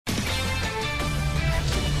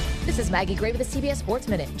This is Maggie Gray with the CBS Sports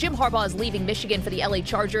Minute. Jim Harbaugh is leaving Michigan for the LA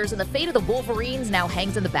Chargers, and the fate of the Wolverines now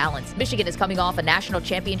hangs in the balance. Michigan is coming off a national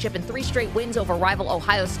championship and 3 straight wins over rival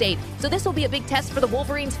Ohio State, so this will be a big test for the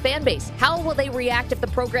Wolverines fan base. How will they react if the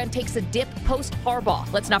program takes a dip post-Harbaugh?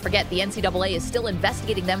 Let's not forget, the NCAA is still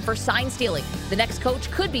investigating them for sign stealing. The next coach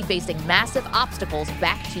could be facing massive obstacles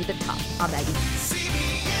back to the top. I'm Maggie.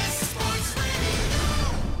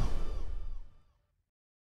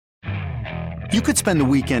 You could spend the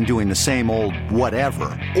weekend doing the same old whatever,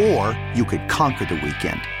 or you could conquer the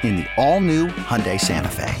weekend in the all-new Hyundai Santa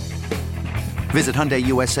Fe. Visit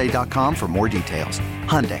HyundaiUSA.com for more details.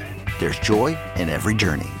 Hyundai, there's joy in every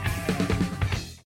journey.